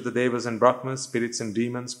merits to the Devas and Brahmas, spirits and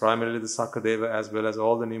demons, primarily the Sakadeva, as well as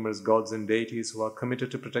all the numerous gods and deities who are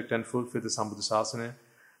committed to protect and fulfill the Sambuddhasasana.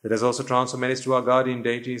 Let us also transfer merits to our guardian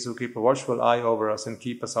deities who keep a watchful eye over us and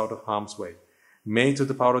keep us out of harm's way. May, through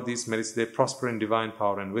the power of these merits, they prosper in divine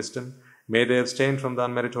power and wisdom. May they abstain from the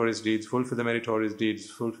unmeritorious deeds, fulfill the meritorious deeds,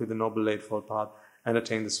 fulfill the noble eightfold path, and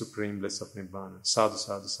attain the supreme bliss of Nibbana. Sadhu,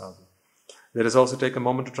 sadhu, sadhu. Let us also take a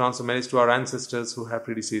moment to transfer merits to our ancestors who have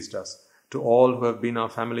predeceased us, to all who have been our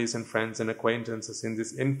families and friends and acquaintances in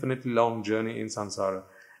this infinitely long journey in samsara,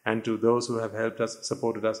 and to those who have helped us,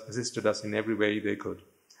 supported us, assisted us in every way they could.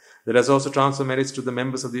 Let us also transfer merits to the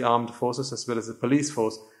members of the armed forces as well as the police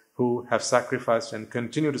force who have sacrificed and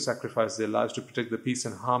continue to sacrifice their lives to protect the peace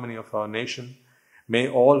and harmony of our nation. May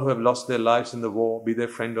all who have lost their lives in the war, be their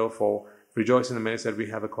friend or foe, rejoice in the merits that we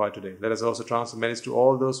have acquired today. Let us also transfer merits to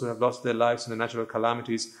all those who have lost their lives in the natural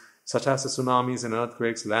calamities such as the tsunamis and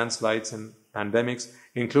earthquakes, landslides and pandemics,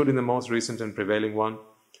 including the most recent and prevailing one,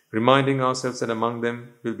 reminding ourselves that among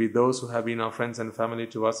them will be those who have been our friends and family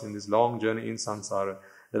to us in this long journey in samsara.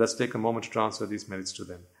 Let us take a moment to transfer these merits to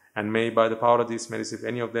them. And may, by the power of these merits, if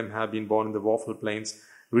any of them have been born in the woeful planes,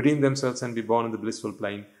 redeem themselves and be born in the blissful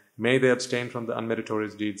plane. May they abstain from the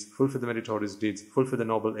unmeritorious deeds, fulfill the meritorious deeds, fulfill the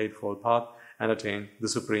noble eightfold path, and attain the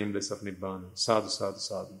supreme bliss of Nibbana. Sadhu, sadhu,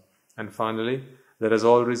 sadhu. And finally, let us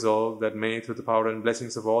all resolve that may, through the power and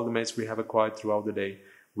blessings of all the merits we have acquired throughout the day,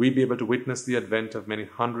 we be able to witness the advent of many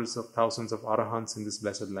hundreds of thousands of arahants in this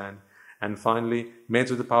blessed land. And finally, may,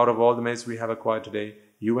 through the power of all the merits we have acquired today,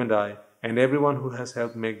 you and I, and everyone who has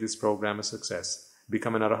helped make this program a success,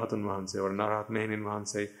 become an Arahatun Vahanse or an Arahat Mehenin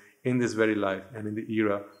Vahanse in this very life and in the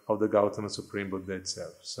era of the Gautama Supreme Buddha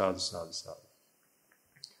itself. Sadhu, sadhu, sadhu.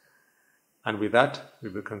 And with that, we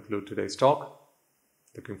will conclude today's talk.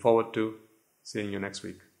 Looking forward to seeing you next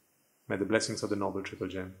week. May the blessings of the Noble Triple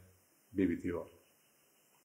Gem be with you all.